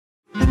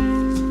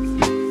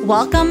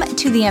Welcome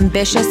to the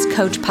Ambitious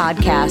Coach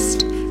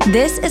Podcast.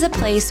 This is a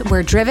place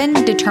where driven,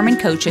 determined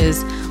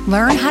coaches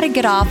learn how to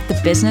get off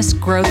the business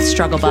growth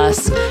struggle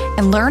bus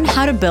and learn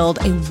how to build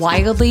a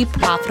wildly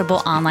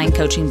profitable online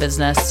coaching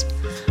business.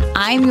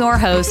 I'm your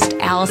host,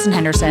 Allison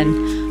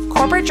Henderson,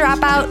 corporate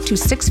dropout to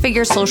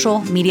six-figure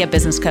social media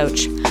business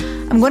coach.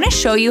 I'm going to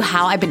show you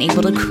how I've been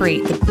able to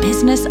create the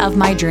business of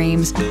my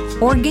dreams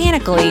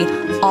organically,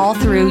 all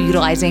through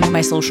utilizing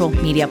my social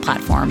media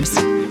platforms.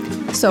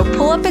 So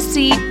pull up a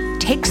seat,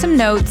 take some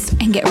notes,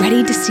 and get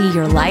ready to see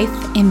your life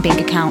and bank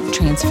account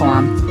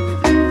transform.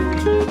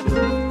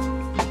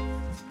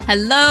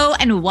 Hello,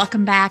 and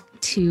welcome back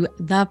to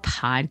the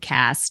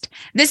podcast.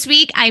 This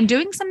week, I'm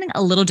doing something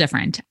a little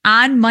different.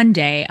 On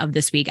Monday of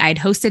this week, I had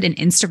hosted an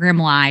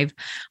Instagram Live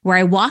where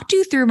I walked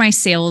you through my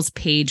sales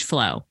page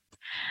flow.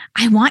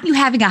 I want you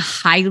having a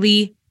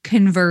highly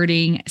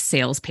converting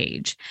sales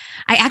page.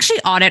 I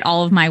actually audit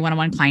all of my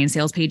one-on-one client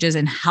sales pages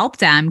and help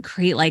them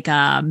create like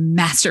a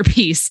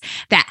masterpiece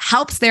that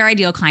helps their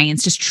ideal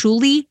clients just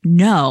truly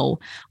know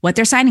what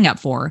they're signing up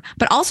for,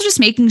 but also just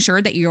making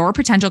sure that your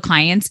potential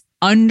clients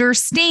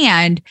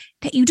understand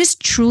that you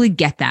just truly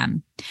get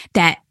them,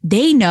 that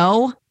they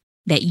know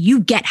that you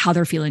get how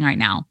they're feeling right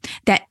now,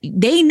 that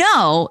they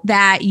know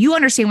that you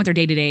understand what their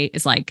day-to-day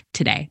is like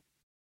today.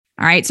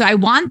 All right. So I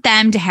want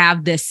them to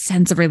have this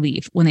sense of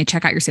relief when they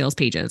check out your sales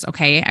pages.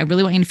 Okay. I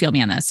really want you to feel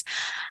me on this.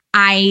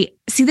 I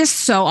see this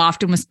so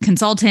often with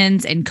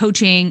consultants and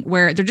coaching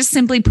where they're just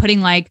simply putting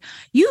like,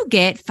 you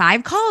get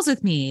 5 calls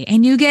with me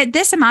and you get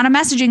this amount of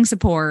messaging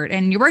support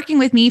and you're working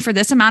with me for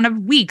this amount of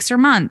weeks or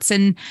months.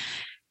 And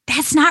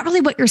that's not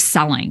really what you're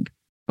selling.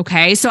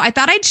 Okay. So I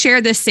thought I'd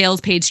share this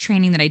sales page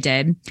training that I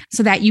did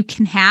so that you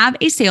can have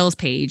a sales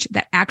page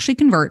that actually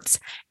converts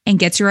and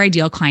gets your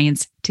ideal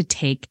clients to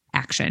take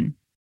action.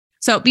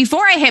 So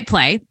before I hit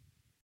play,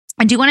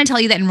 I do want to tell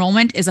you that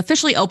enrollment is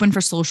officially open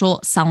for Social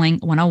Selling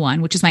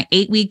 101, which is my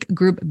 8-week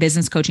group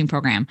business coaching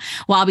program,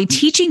 where I'll be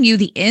teaching you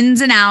the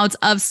ins and outs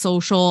of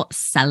social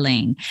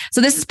selling.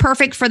 So this is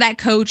perfect for that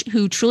coach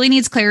who truly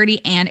needs clarity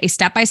and a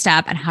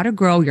step-by-step on how to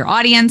grow your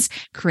audience,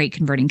 create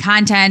converting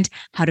content,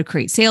 how to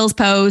create sales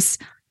posts,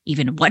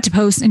 even what to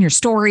post in your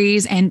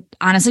stories, and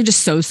honestly,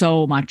 just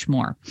so much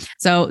more.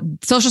 So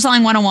Social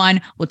Selling 101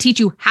 will teach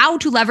you how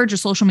to leverage your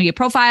social media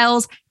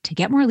profiles to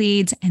get more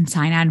leads and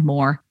sign on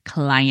more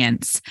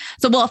clients.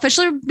 So we'll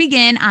officially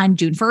begin on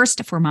June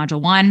 1st for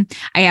Module 1.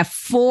 I have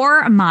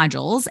 4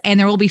 modules and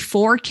there will be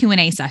 4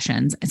 Q&A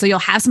sessions. So you'll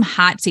have some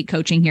hot seat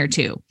coaching here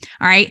too.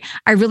 All right.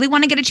 I really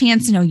want to get a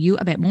chance to know you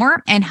a bit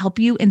more and help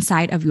you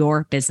inside of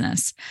your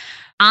business.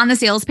 On the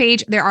sales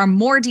page, there are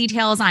more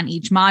details on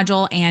each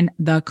module and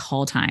the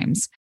call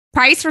times.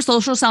 Price for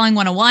Social Selling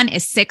 101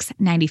 is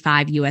 $695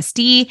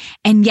 USD.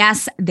 And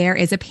yes, there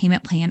is a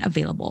payment plan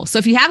available. So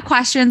if you have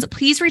questions,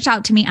 please reach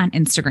out to me on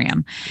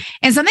Instagram.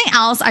 And something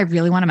else I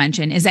really want to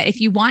mention is that if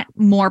you want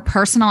more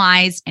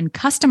personalized and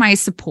customized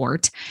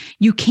support,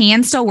 you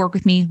can still work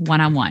with me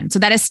one-on-one. So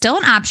that is still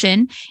an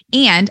option.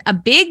 And a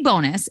big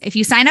bonus, if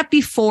you sign up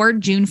before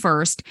June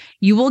 1st,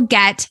 you will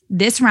get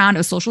this round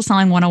of Social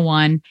Selling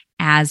 101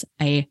 as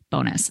a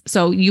bonus.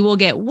 So you will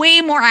get way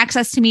more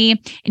access to me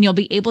and you'll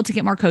be able to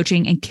get more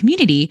coaching and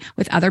community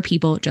with other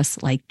people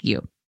just like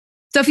you.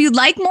 So if you'd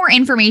like more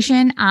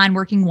information on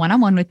working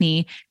one-on-one with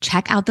me,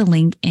 check out the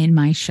link in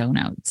my show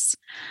notes.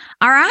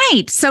 All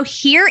right. So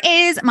here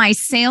is my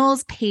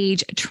sales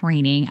page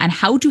training on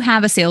how to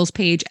have a sales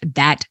page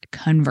that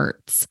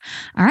converts.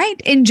 All right.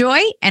 Enjoy,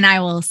 and I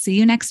will see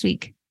you next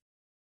week.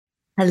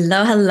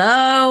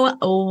 Hello.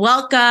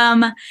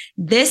 Welcome.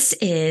 This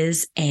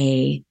is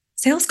a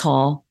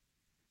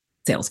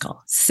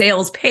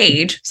sales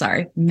page,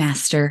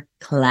 master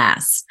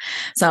class.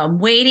 So I'm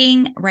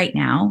waiting right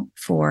now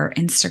for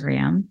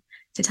Instagram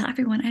to tell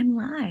everyone I'm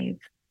live.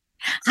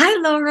 Hi,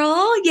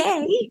 Laurel.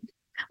 Yay.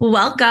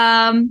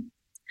 Welcome.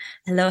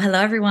 Hello,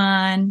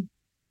 everyone.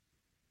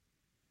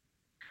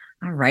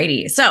 All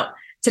righty. So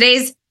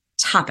today's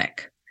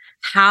topic,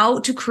 how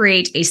to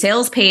create a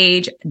sales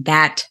page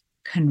that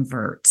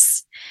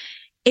converts.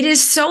 It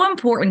is so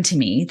important to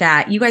me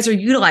that you guys are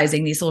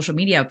utilizing these social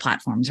media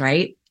platforms,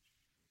 right?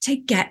 To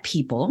get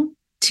people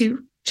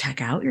to check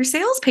out your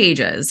sales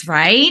pages,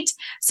 right?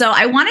 So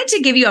I wanted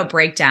to give you a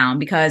breakdown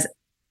because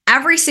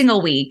every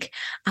single week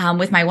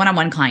with my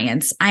one-on-one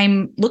clients,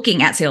 I'm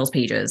looking at sales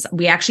pages.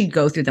 We actually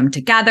go through them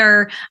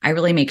together. I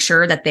really make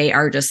sure that they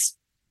are just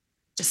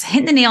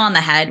hitting the nail on the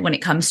head when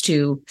it comes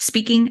to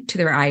speaking to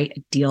their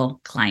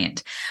ideal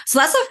client. So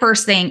that's the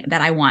first thing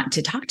that I want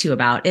to talk to you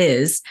about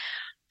is,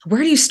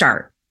 where do you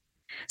start?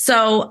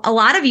 So a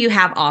lot of you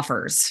have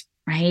offers,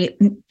 right?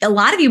 A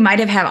lot of you might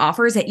have had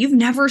offers that you've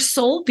never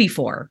sold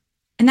before,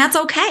 and that's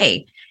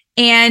okay.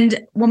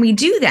 And when we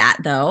do that,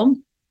 though,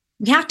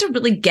 we have to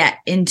really get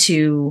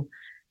into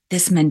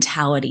this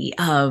mentality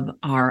of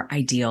our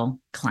ideal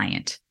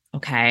client,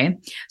 okay?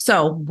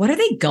 So what are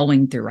they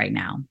going through right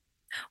now?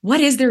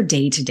 What is their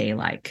day-to-day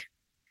like?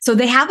 So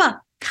they have a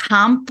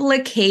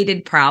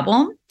complicated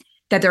problem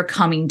that they're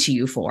coming to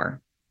you for.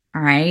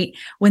 All right.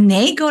 When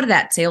they go to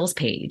that sales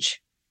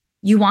page,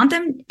 you want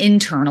them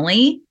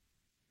internally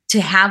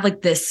to have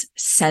like this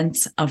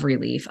sense of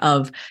relief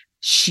of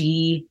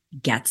she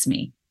gets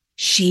me.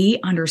 She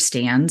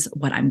understands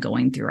what I'm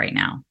going through right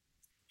now.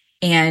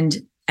 And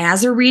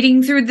as they're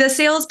reading through the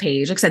sales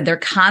page, like I said, they're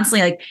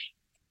constantly like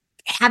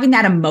having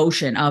that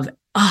emotion of,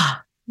 oh,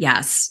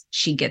 yes,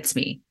 she gets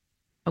me.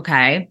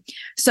 Okay.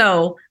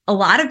 So a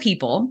lot of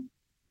people,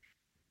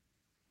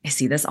 I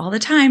see this all the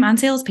time on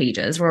sales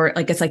pages where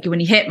like, it's like when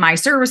you hit my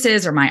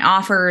services or my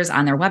offers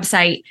on their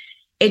website,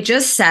 it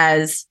just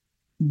says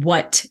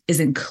what is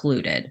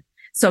included.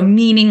 So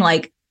meaning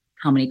like,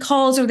 how many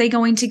calls are they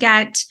going to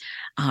get?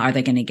 Are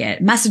they going to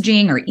get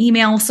messaging or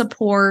email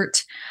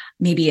support?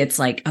 Maybe it's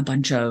like a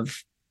bunch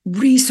of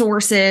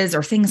resources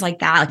or things like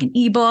that, like an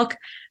ebook,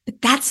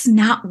 but that's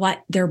not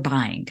what they're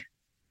buying.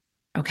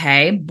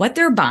 Okay. What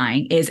they're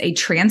buying is a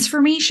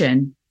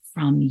transformation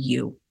from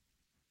you.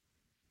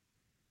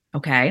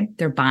 Okay.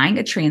 They're buying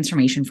a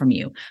transformation from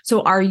you.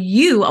 So are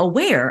you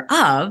aware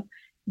of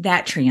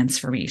that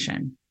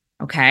transformation?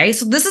 Okay.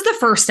 So this is the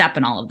first step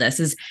in all of this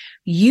is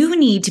you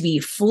need to be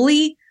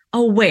fully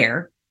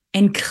aware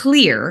and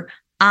clear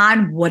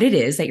on what it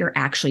is that you're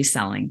actually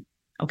selling.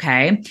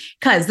 Okay.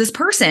 Because this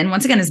person,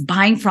 once again, is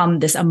buying from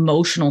this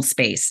emotional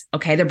space.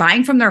 Okay. They're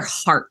buying from their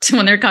heart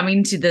when they're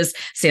coming to this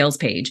sales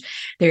page.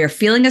 They are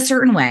feeling a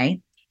certain way,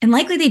 and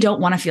likely they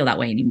don't want to feel that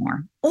way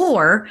anymore.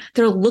 Or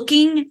they're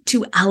looking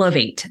to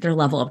elevate their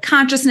level of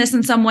consciousness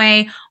in some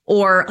way,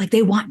 or like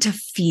they want to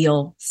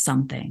feel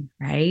something,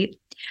 right?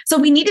 So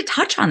we need to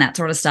touch on that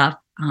sort of stuff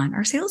on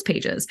our sales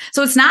pages.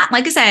 So it's not,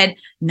 like I said,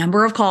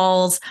 number of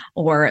calls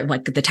or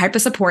like the type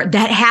of support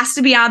that has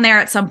to be on there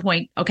at some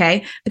point.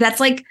 Okay. But that's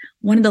like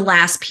one of the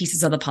last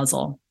pieces of the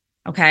puzzle.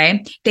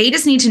 Okay. They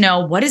just need to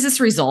know, what is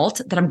this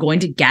result that I'm going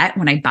to get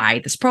when I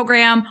buy this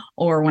program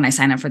or when I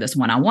sign up for this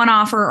one-on-one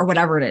offer or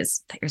whatever it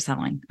is that you're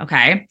selling.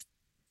 Okay.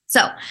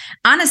 So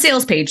on a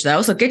sales page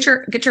though, so get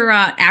your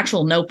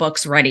actual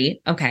notebooks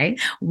ready. Okay.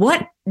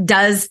 What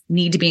does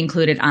need to be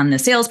included on the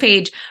sales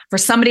page for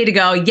somebody to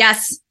go,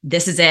 yes,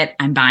 this is it.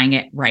 I'm buying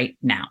it right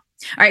now.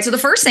 All right. So the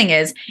first thing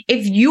is,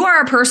 if you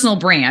are a personal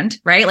brand,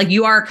 right? Like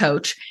you are a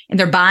coach and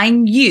they're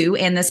buying you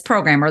in this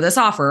program or this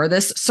offer or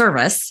this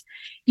service,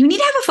 you need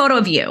to have a photo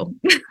of you.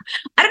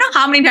 I don't know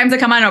how many times I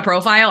come on a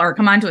profile or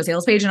come onto a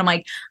sales page and I'm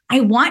like,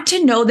 I want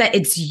to know that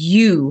it's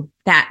you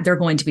that they're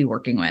going to be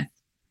working with.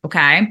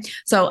 Okay.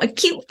 So a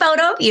cute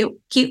photo of you,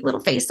 cute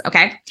little face.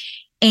 Okay.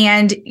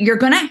 And you're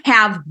going to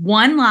have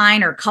one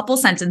line or a couple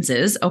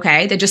sentences.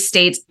 Okay. That just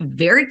states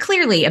very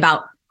clearly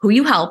about who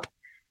you help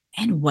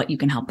and what you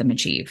can help them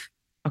achieve.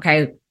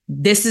 Okay.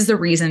 This is the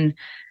reason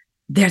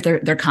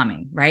they're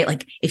coming, right?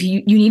 Like if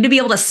you need to be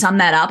able to sum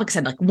that up, like I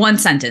said, like one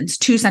sentence,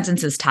 two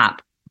sentences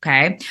top.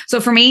 Okay. So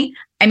for me,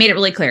 I made it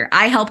really clear.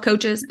 I help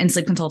coaches and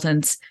sleep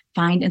consultants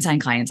find and sign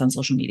clients on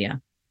social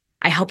media.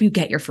 I help you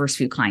get your first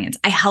few clients.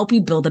 I help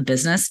you build a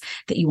business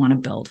that you want to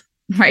build,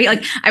 right?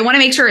 Like I want to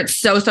make sure it's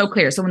so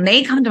clear. So when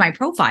they come to my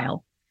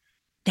profile,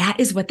 that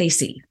is what they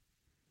see.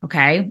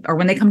 Okay. Or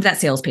when they come to that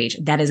sales page,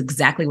 that is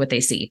exactly what they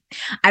see.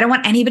 I don't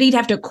want anybody to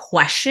have to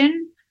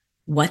question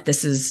what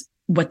this is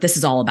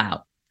all about.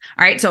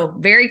 All right. So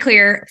very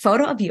clear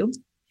photo of you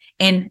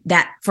in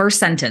that first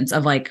sentence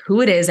of like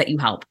who it is that you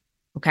help.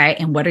 Okay.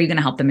 And what are you going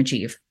to help them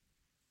achieve?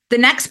 The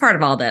next part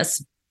of all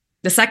this,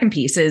 the second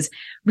piece, is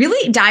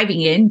really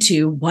diving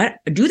into what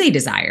do they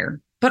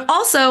desire, but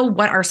also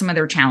what are some of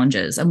their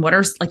challenges and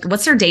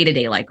what's their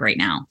day-to-day like right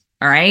now.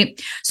 All right.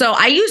 So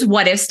I use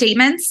what if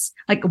statements.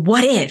 Like,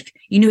 what if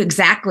you knew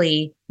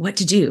exactly what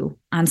to do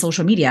on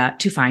social media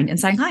to find and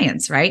sign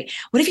clients, right?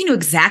 What if you knew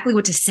exactly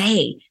what to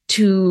say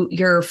to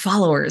your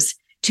followers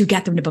to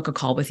get them to book a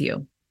call with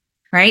you,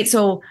 right?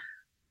 So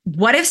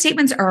what if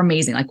statements are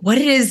amazing. Like what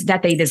it is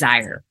that they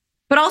desire.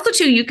 But also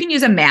too, you can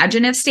use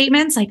imagine if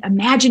statements, like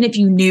imagine if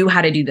you knew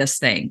how to do this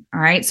thing. All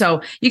right.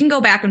 So you can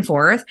go back and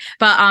forth,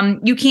 but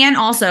you can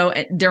also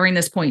during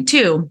this point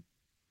too,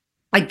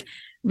 like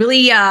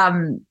really,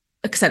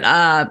 like I said,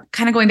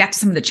 kind of going back to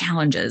some of the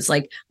challenges,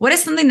 like what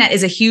is something that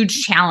is a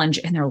huge challenge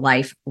in their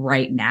life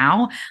right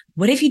now?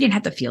 What if you didn't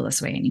have to feel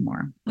this way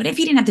anymore? What if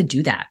you didn't have to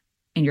do that?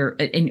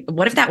 And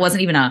what if that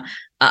wasn't even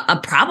a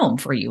problem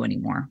for you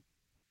anymore?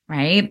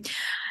 Right.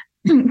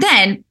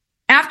 Then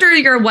after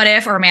your what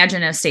if or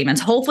imagine if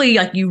statements, hopefully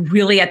like you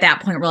really at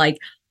that point were like,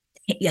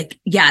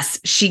 yes,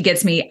 she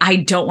gets me. I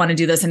don't want to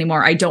do this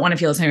anymore. I don't want to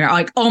feel this anymore.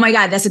 Like, oh my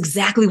God, that's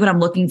exactly what I'm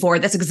looking for.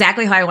 That's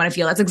exactly how I want to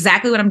feel. That's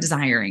exactly what I'm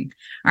desiring.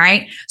 All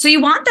right. So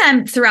you want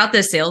them throughout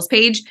this sales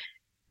page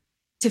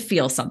to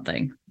feel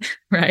something,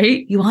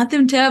 right? You want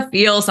them to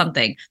feel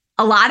something.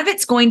 A lot of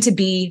it's going to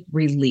be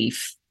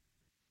relief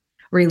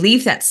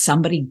that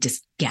somebody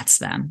just gets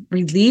them,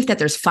 relief that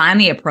there's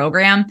finally a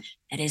program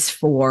that is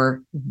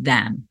for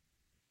them.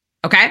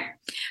 Okay.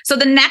 So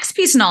the next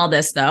piece in all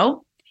this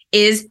though,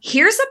 is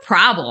here's the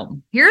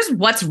problem. Here's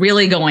what's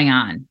really going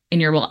on in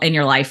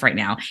your life right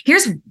now.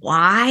 Here's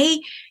why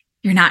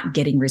you're not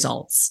getting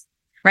results,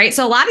 right?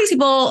 So a lot of these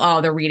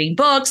people, they're reading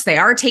books. They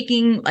are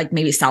taking like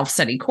maybe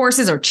self-study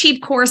courses or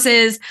cheap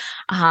courses.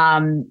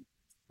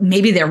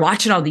 maybe they're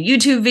watching all the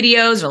YouTube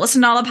videos or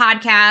listening to all the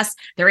podcasts.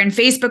 They're in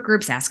Facebook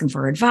groups asking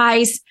for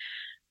advice.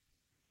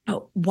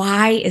 But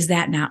why is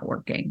that not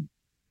working?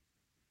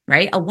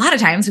 Right? A lot of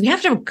times we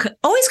have to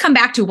always come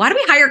back to, why do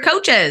we hire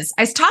coaches?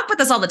 I talk about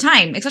this all the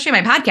time, especially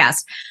in my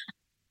podcast.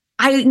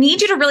 I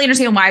need you to really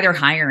understand why they're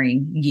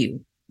hiring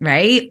you,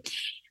 right?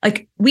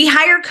 Like, we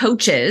hire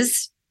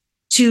coaches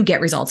to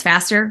get results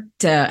faster,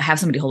 to have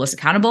somebody hold us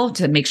accountable,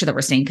 to make sure that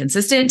we're staying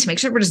consistent, to make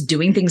sure we're just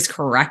doing things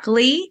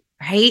correctly,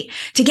 right?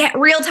 To get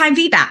real-time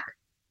feedback,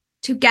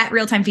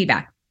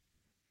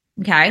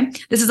 Okay.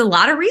 This is a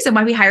lot of reason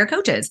why we hire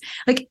coaches.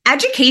 Like,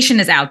 education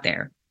is out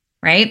there,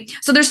 right?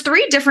 So there's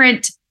 3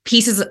 different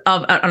pieces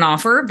of an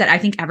offer that I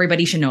think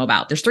everybody should know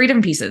about. There's 3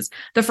 different pieces.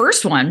 The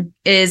first one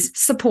is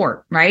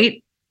support,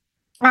 right?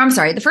 Or I'm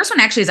sorry, the first one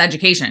actually is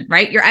education,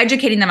 right? You're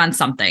educating them on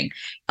something.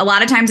 A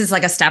lot of times it's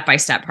like a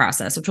step-by-step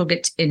process, which we'll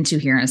get into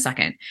here in a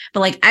second. But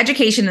like,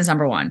 education is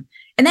number 1.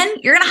 And then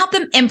you're going to help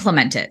them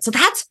implement it. So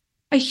that's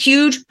a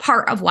huge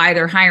part of why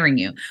they're hiring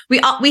you.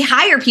 We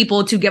hire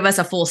people to give us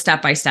a full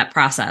step-by-step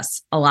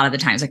process a lot of the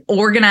times, like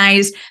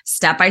organized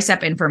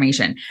step-by-step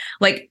information.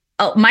 Like,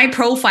 my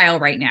profile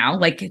right now,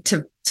 like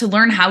to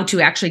learn how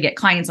to actually get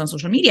clients on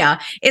social media,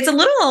 it's a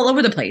little all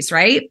over the place,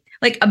 right?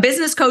 Like, a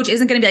business coach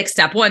isn't going to be like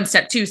step 1,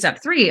 step 2,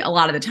 step 3. A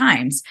lot of the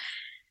times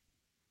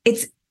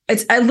it's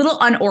a little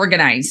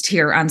unorganized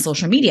here on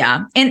social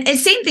media. And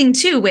it's same thing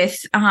too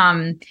with,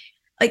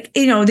 like,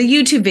 the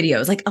YouTube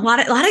videos. Like, a lot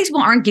of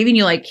people aren't giving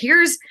you like,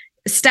 here's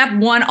step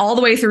 1 all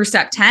the way through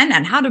step 10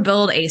 on how to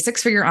build a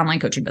 6-figure online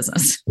coaching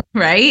business,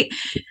 right?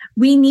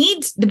 We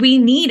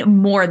need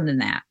more than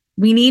that.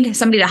 We need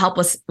somebody to help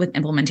us with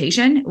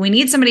implementation. We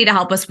need somebody to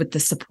help us with the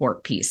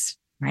support piece,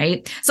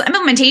 right? So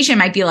implementation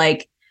might be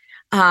like,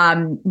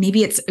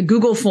 maybe it's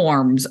Google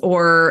Forms,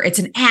 or it's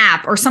an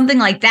app or something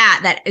like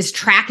that is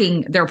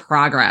tracking their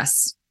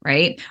progress,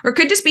 right? Or it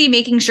could just be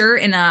making sure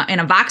in a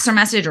Voxer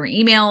message or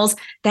emails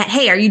that,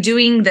 hey, are you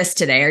doing this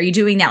today? Are you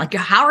doing that? Like,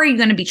 how are you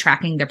going to be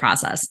tracking their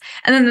process?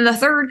 And then the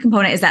third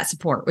component is that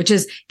support, which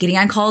is getting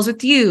on calls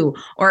with you,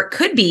 or it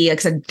could be, like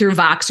I said, through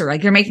Voxer,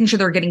 like they're making sure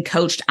they're getting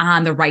coached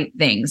on the right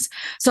things.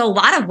 So a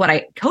lot of what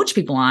I coach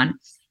people on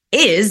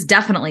is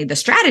definitely the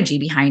strategy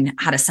behind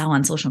how to sell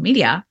on social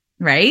media,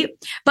 right?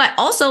 But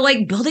also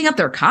like building up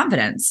their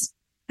confidence.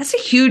 That's a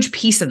huge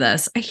piece of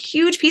this. A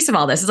huge piece of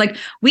all this is like,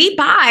 we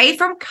buy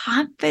from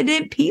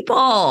confident people.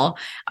 All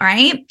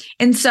right.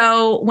 And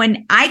so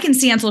when I can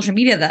see on social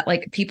media that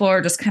like people are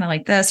just kind of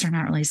like this, they're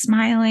not really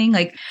smiling,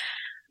 like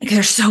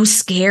they're so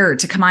scared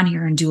to come on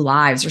here and do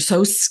lives. They're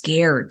so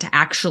scared to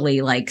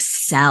actually like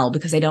sell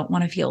because they don't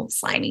want to feel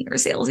slimy or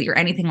salesy or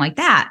anything like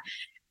that.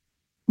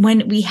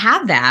 When we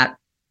have that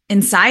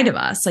inside of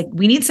us, like,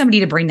 we need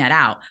somebody to bring that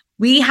out.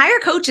 We hire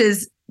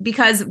coaches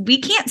because we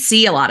can't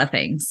see a lot of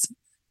things,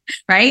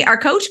 right? Our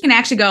coach can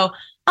actually go,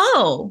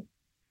 oh,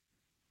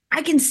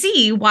 I can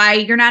see why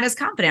you're not as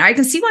confident. I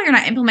can see why you're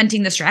not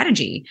implementing the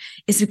strategy.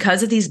 It's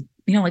because of these,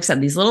 like I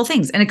said, these little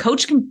things. And a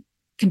coach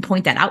can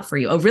point that out for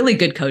you. A really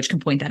good coach can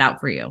point that out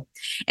for you.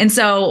 And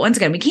so once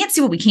again, we can't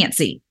see what we can't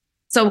see.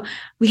 So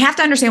we have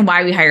to understand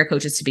why we hire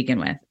coaches to begin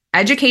with.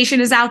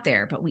 Education is out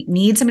there, but we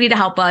need somebody to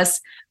help us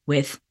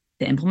with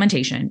the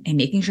implementation and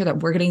making sure that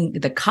we're getting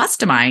the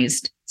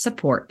customized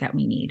support that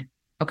we need.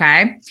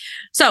 Okay.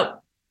 So,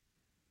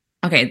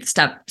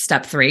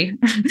 step 3.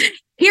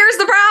 Here's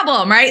the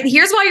problem, right?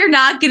 Here's why you're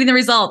not getting the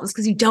result. It's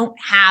because you don't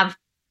have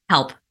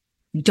help.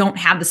 You don't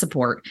have the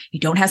support.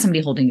 You don't have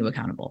somebody holding you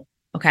accountable.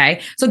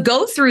 Okay. So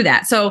go through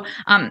that. So,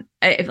 like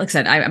I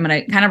said, I'm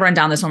going to kind of run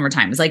down this one more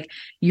time. It's like,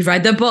 you've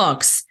read the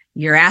books.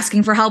 You're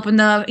asking for help in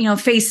the,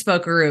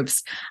 Facebook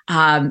groups.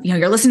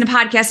 You're listening to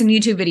podcasts and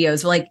YouTube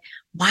videos. But like,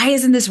 why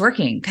isn't this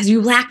working? Because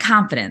you lack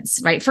confidence,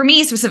 right? For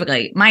me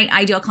specifically, my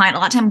ideal client a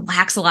lot of time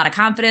lacks a lot of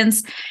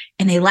confidence,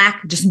 and they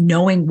lack just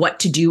knowing what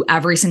to do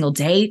every single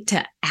day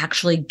to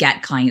actually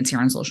get clients here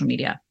on social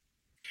media.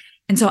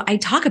 And so I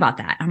talk about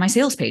that on my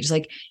sales page.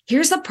 Like,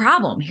 here's the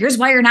problem. Here's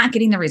why you're not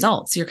getting the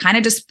results. You're kind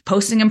of just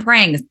posting and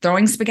praying,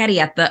 throwing spaghetti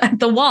at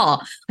the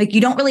wall. Like, you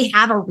don't really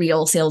have a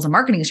real sales and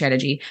marketing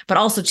strategy, but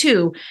also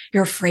too,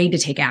 you're afraid to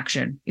take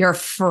action. You're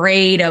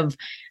afraid of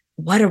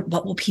what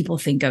will people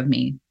think of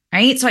me?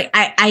 Right. So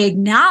I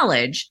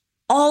acknowledge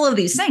all of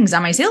these things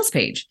on my sales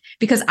page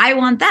because I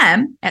want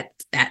them at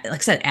like I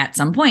said, at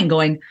some point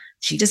going,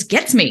 she just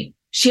gets me.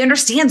 She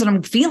understands what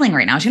I'm feeling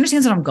right now. She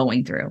understands what I'm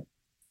going through. All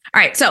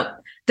right. So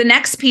the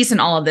next piece in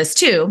all of this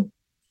too,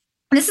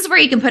 and this is where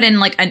you can put in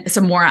like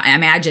some more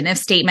imagine if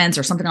statements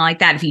or something like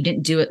that if you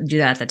didn't do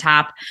that at the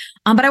top.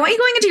 But I want you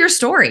going into your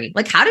story.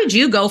 Like, how did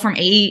you go from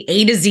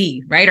A to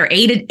Z, right? Or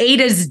A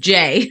to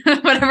J,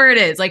 whatever it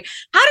is. Like,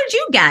 how did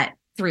you get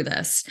through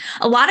this?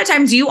 A lot of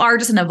times you are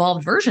just an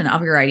evolved version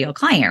of your ideal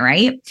client,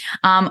 right?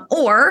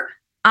 Or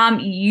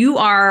you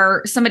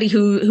are somebody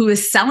who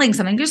is selling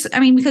something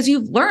because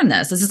you've learned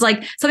this. This is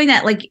like something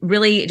that like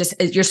really just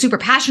you're super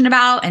passionate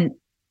about, and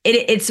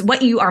it's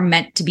what you are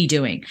meant to be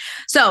doing.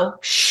 So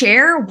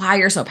share why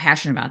you're so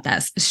passionate about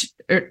this.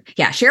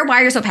 Share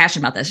why you're so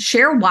passionate about this.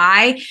 Share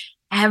why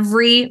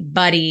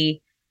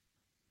everybody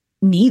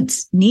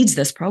needs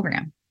this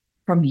program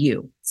from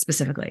you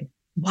specifically.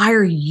 Why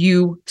are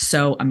you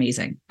so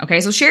amazing?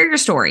 Okay. So share your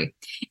story.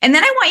 And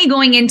then I want you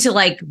going into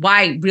like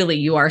why really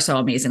you are so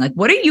amazing. Like,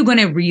 what are you going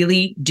to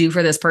really do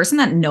for this person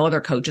that no other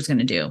coach is going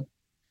to do?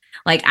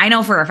 Like, I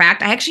know for a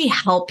fact, I actually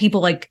help people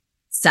like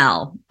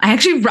sell. I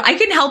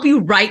can help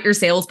you write your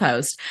sales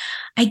post.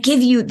 I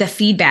give you the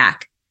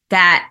feedback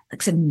that,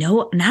 like I said,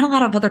 no, not a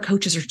lot of other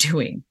coaches are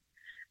doing.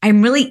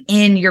 I'm really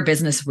in your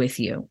business with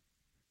you.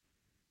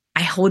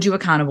 I hold you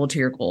accountable to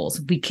your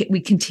goals. We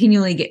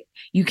continually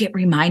get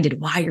reminded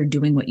why you're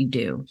doing what you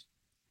do,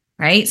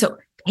 right? So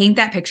paint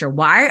that picture.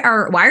 Why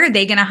are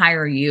they going to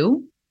hire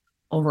you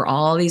over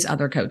all these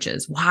other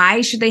coaches? Why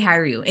should they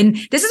hire you? And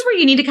this is where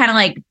you need to kind of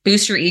like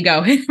boost your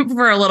ego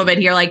for a little bit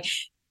here. Like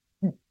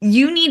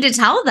you need to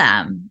tell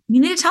them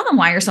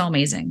why you're so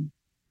amazing.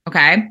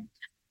 Okay.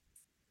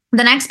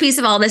 The next piece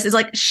of all this is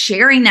like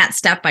sharing that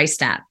step by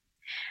step.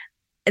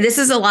 This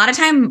is a lot of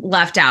time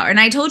left out. And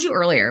I told you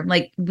earlier,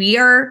 like we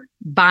are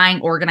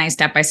buying organized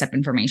step-by-step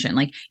information.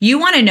 Like you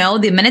want to know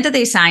the minute that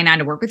they sign on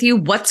to work with you,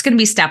 what's going to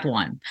be step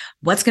 1,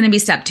 what's going to be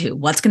step 2,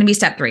 what's going to be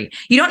step 3.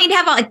 You don't need to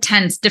have like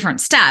 10 different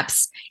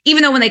steps,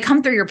 even though when they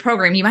come through your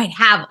program, you might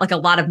have like a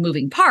lot of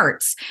moving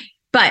parts.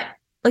 But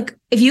like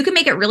if you can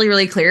make it really,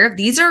 really clear,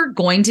 these are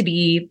going to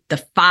be the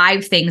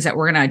 5 things that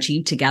we're going to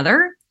achieve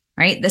together.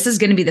 Right? This is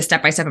going to be the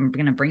step-by-step I'm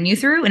going to bring you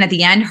through. And at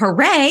the end,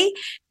 hooray,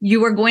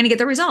 you are going to get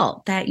the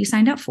result that you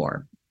signed up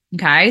for.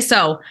 Okay.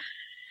 So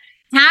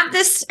have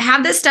this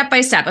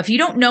step-by-step. If you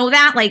don't know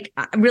that, like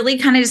really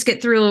kind of just go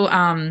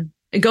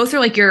through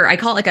like I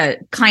call it like a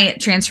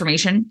client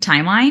transformation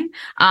timeline.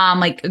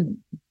 Like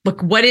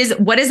what is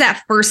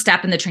that first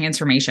step in the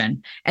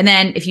transformation? And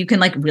then if you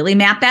can like really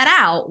map that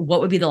out,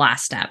 what would be the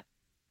last step?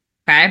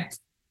 Okay.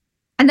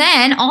 And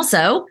then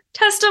also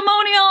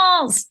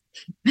testimonials.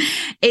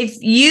 If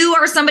you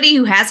are somebody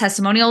who has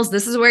testimonials,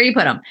 this is where you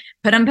put them.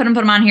 Put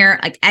them on here,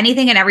 like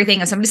anything and everything.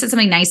 If somebody said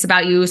something nice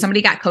about you,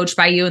 somebody got coached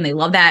by you and they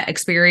love that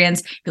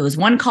experience, if it was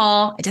one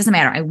call, it doesn't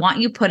matter. I want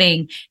you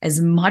putting as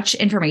much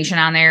information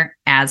on there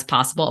as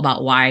possible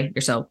about why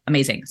you're so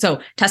amazing.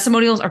 So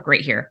testimonials are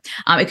great here.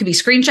 It could be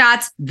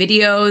screenshots,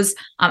 videos.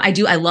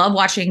 I love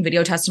watching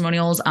video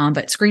testimonials,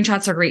 but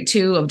screenshots are great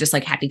too of just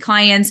like happy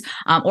clients,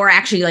 or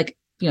actually like,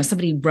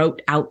 somebody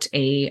wrote out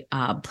a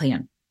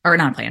plan. Or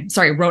not a plan,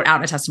 sorry, wrote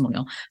out a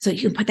testimonial. So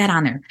you can put that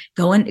on there.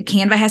 Go in,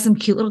 Canva has some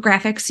cute little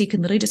graphics. So you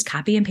can literally just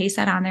copy and paste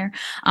that on there.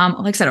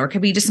 Like I said, or it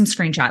could be just some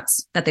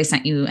screenshots that they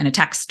sent you in a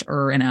text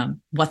or in a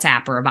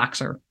WhatsApp or a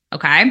Voxer.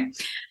 Okay.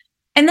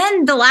 And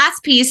then the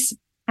last piece,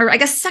 or I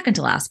guess second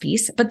to last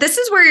piece, but this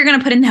is where you're going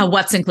to put in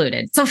what's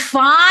included. So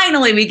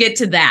finally we get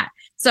to that.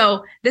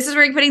 So this is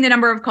where you're putting the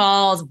number of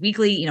calls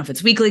weekly, if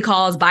it's weekly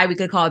calls,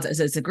 bi-weekly calls,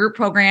 as it's a group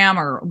program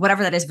or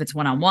whatever that is, if it's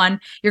one-on-one,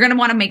 you're going to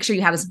want to make sure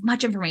you have as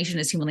much information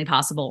as humanly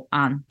possible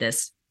on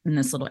this, in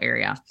this little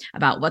area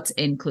about what's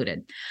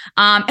included.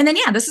 And then,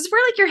 this is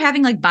where like you're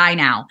having like buy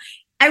now.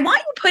 I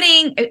want you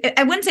putting,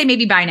 I wouldn't say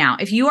maybe buy now.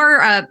 If you are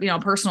a,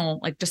 personal,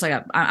 like just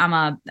like I'm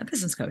a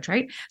business coach,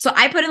 right? So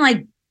I put in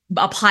like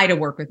apply to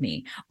work with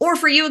me. Or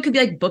for you, it could be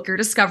like book your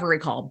discovery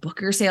call,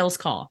 book your sales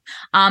call.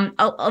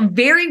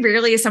 Very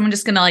rarely is someone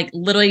just going to like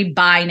literally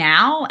buy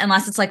now,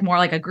 unless it's like more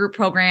like a group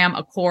program,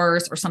 a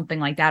course or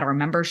something like that, or a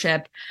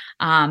membership.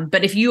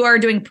 But if you are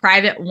doing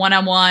private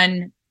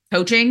one-on-one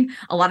coaching,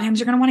 a lot of times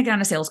you're going to want to get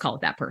on a sales call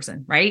with that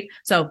person, right?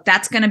 So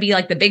that's going to be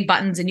like the big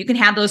buttons, and you can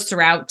have those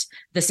throughout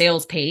the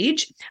sales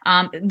page.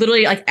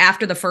 Literally like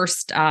after the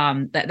first,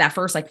 that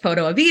first like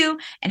photo of you,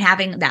 and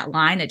having that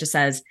line that just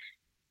says,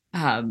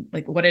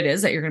 like what it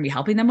is that you're going to be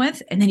helping them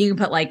with. And then you can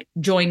put like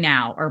join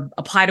now or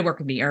apply to work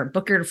with me or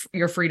book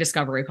your free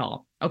discovery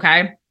call.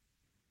 Okay.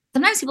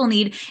 Sometimes people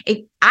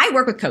I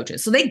work with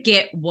coaches, so they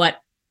get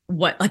what,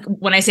 like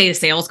when I say a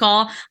sales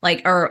call,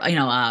 like, or,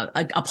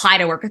 apply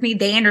to work with me,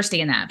 they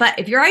understand that. But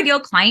if your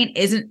ideal client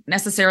isn't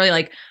necessarily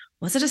like,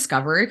 what's a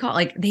discovery call?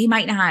 Like they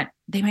might not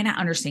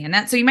understand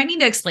that. So you might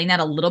need to explain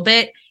that a little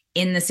bit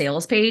in the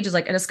sales page. Is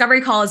like a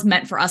discovery call is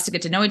meant for us to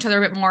get to know each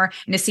other a bit more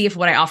and to see if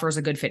what I offer is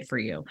a good fit for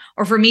you,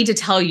 or for me to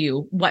tell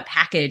you what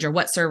package or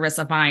what service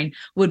of mine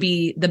would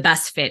be the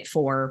best fit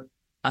for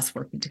us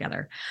working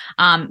together.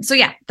 So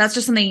that's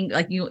just something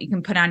like you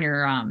can put on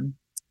your,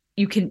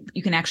 you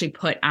can actually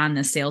put on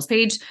the sales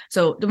page.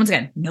 So once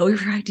again, know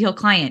your ideal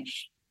client.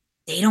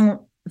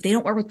 If they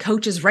don't work with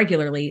coaches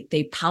regularly,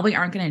 they probably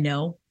aren't going to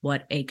know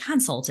what a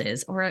consult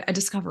is or a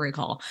discovery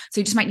call. So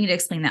you just might need to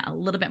explain that a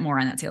little bit more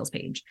on that sales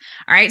page.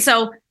 All right.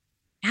 So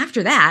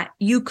after that,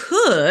 you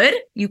could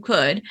do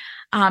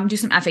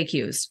some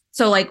FAQs.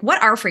 So like,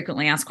 what are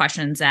frequently asked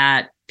questions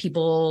that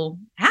people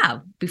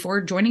have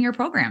before joining your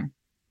program?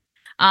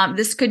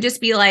 This could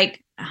just be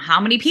like, how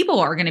many people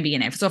are going to be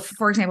in it? So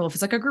for example, if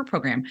it's like a group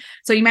program,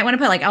 so you might want to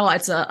put like, oh,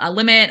 it's a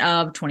limit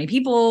of 20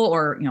 people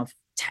or,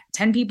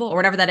 10 people or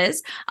whatever that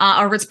is.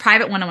 Or if it's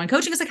private one-on-one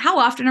coaching, it's like, how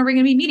often are we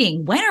going to be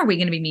meeting? When are we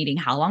going to be meeting?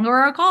 How long are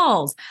our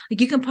calls?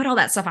 Like you can put all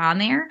that stuff on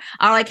there.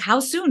 Or like, how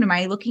soon am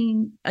I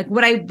looking? Like,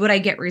 would I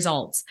get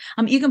results?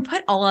 You can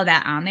put all of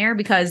that on there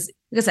because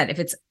like I said, if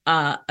it's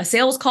a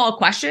sales call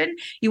question,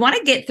 you want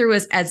to get through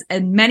as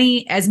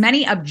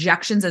many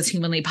objections as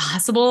humanly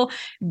possible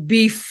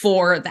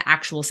before the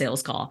actual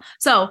sales call.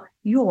 So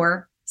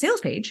your sales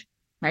page,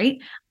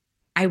 right?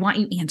 I want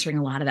you answering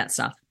a lot of that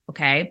stuff.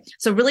 Okay.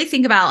 So really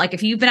think about, like,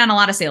 if you've been on a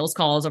lot of sales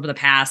calls over the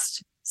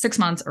past 6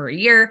 months or a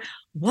year,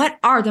 what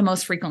are the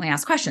most frequently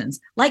asked questions?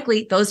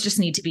 Likely those just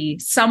need to be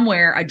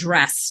somewhere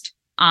addressed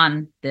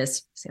on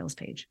this sales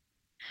page.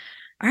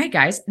 All right,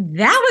 guys,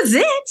 that was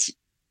it.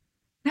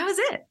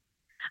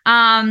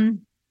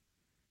 Trying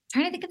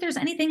to think if there's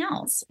anything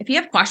else. If you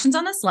have questions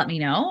on this, let me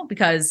know,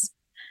 because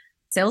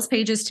sales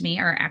pages to me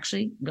are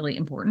actually really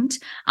important.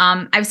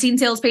 I've seen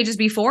sales pages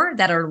before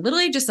that are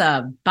literally just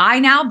a buy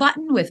now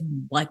button with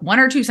like 1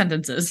 or 2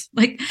 sentences.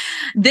 Like,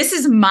 this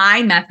is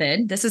my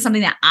method. This is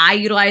something that I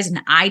utilize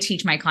and I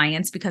teach my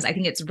clients, because I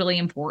think it's really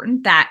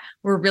important that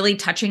we're really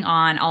touching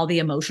on all the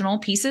emotional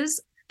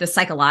pieces, the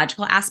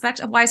psychological aspect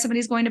of why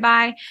somebody's going to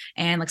buy.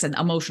 And like I said,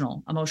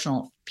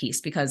 emotional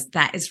piece, because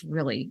that is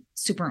really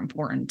super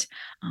important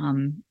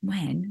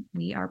when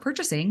we are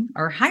purchasing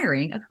or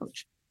hiring a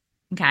coach.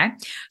 Okay.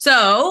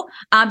 So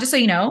just so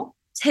you know,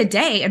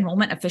 today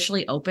enrollment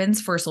officially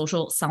opens for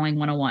Social Selling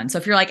 101. So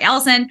if you're like,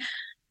 Allison,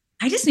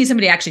 I just need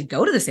somebody to actually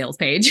go to the sales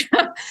page.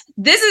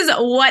 This is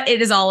what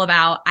it is all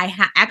about.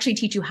 I actually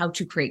teach you how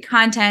to create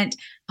content,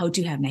 how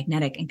to have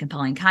magnetic and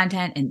compelling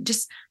content, and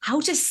just how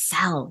to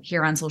sell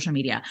here on social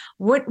media.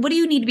 What do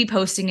you need to be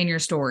posting in your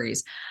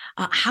stories?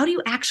 How do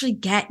you actually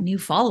get new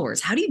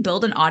followers? How do you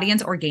build an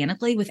audience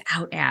organically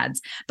without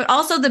ads? But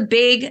also the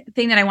big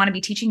thing that I want to be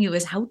teaching you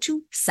is how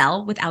to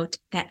sell without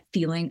that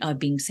feeling of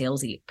being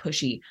salesy,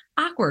 pushy,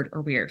 awkward,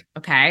 or weird.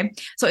 Okay.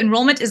 So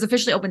enrollment is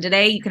officially open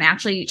today. You can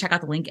actually check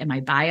out the link in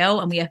my bio,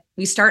 and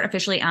we start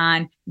officially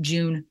on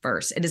June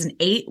 1st. It is an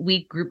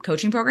 8-week group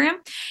coaching program,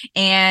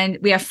 and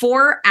we have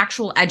 4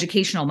 actual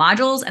educational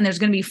modules, and there's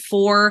going to be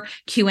 4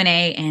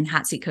 Q&A and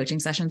hot seat coaching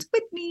sessions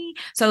with me,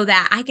 so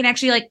that I can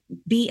actually like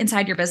be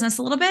inside your business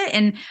a little bit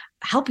and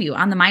help you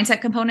on the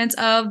mindset components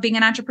of being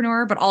an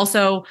entrepreneur, but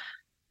also,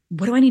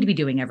 what do I need to be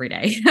doing every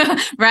day?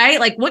 Right?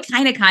 Like, what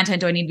kind of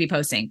content do I need to be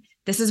posting?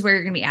 This is where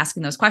you're going to be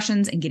asking those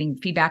questions and getting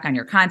feedback on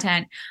your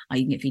content.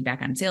 You can get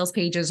feedback on sales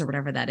pages or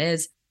whatever that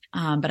is.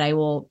 But I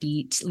will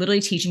be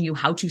literally teaching you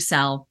how to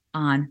sell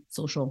on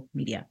social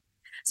media,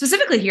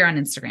 specifically here on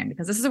Instagram,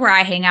 because this is where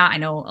I hang out. I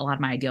know a lot of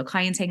my ideal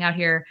clients hang out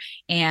here.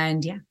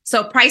 And yeah,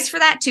 so price for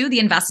that too. The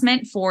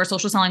investment for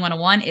Social Selling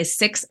 101 is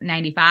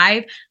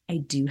 $695. I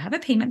do have a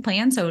payment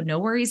plan, so no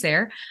worries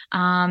there.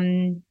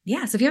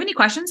 Yeah. So if you have any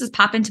questions, just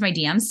pop into my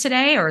DMs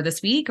today or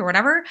this week or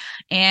whatever.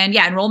 And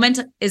yeah, enrollment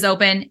is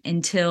open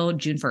until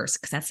June 1st,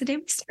 because that's the day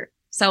we start.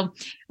 So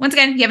once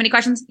again, if you have any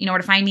questions, you know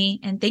where to find me.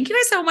 And thank you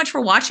guys so much for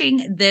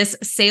watching this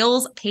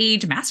sales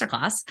page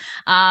masterclass.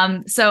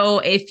 So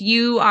if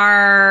you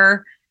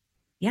are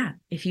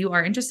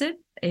interested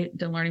in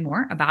learning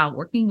more about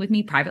working with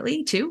me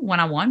privately too,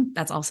 one-on-one,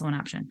 that's also an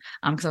option.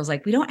 Because I was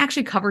like, we don't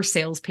actually cover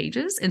sales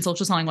pages in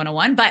Social Selling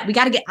 101, but we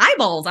got to get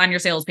eyeballs on your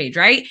sales page,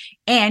 right?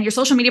 And your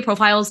social media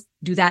profiles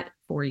do that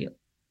for you.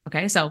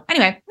 Okay. So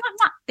anyway,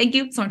 thank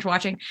you so much for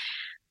watching.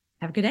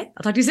 Have a good day.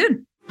 I'll talk to you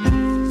soon.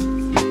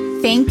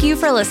 Thank you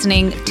for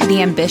listening to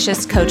the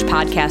Ambitious Coach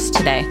podcast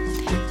today.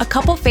 A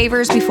couple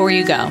favors before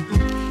you go.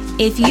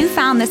 If you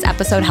found this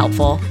episode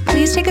helpful,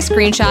 please take a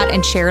screenshot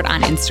and share it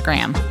on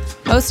Instagram.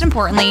 Most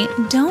importantly,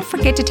 don't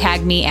forget to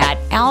tag me at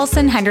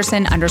Allison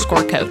Henderson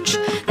 _coach.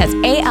 That's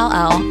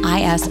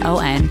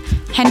ALLISON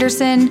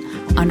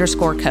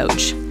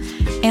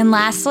Henderson_coach. And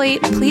lastly,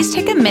 please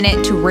take a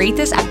minute to rate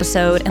this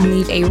episode and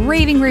leave a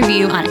raving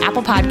review on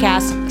Apple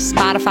Podcasts,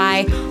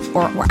 Spotify,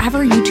 or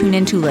wherever you tune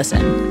in to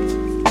listen.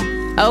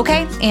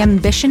 Okay,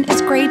 ambition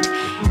is great,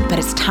 but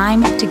it's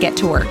time to get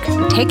to work.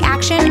 Take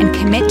action and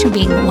commit to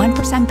being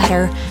 1%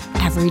 better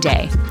every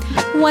day.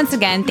 Once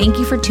again, thank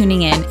you for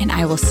tuning in, and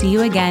I will see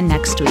you again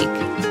next week.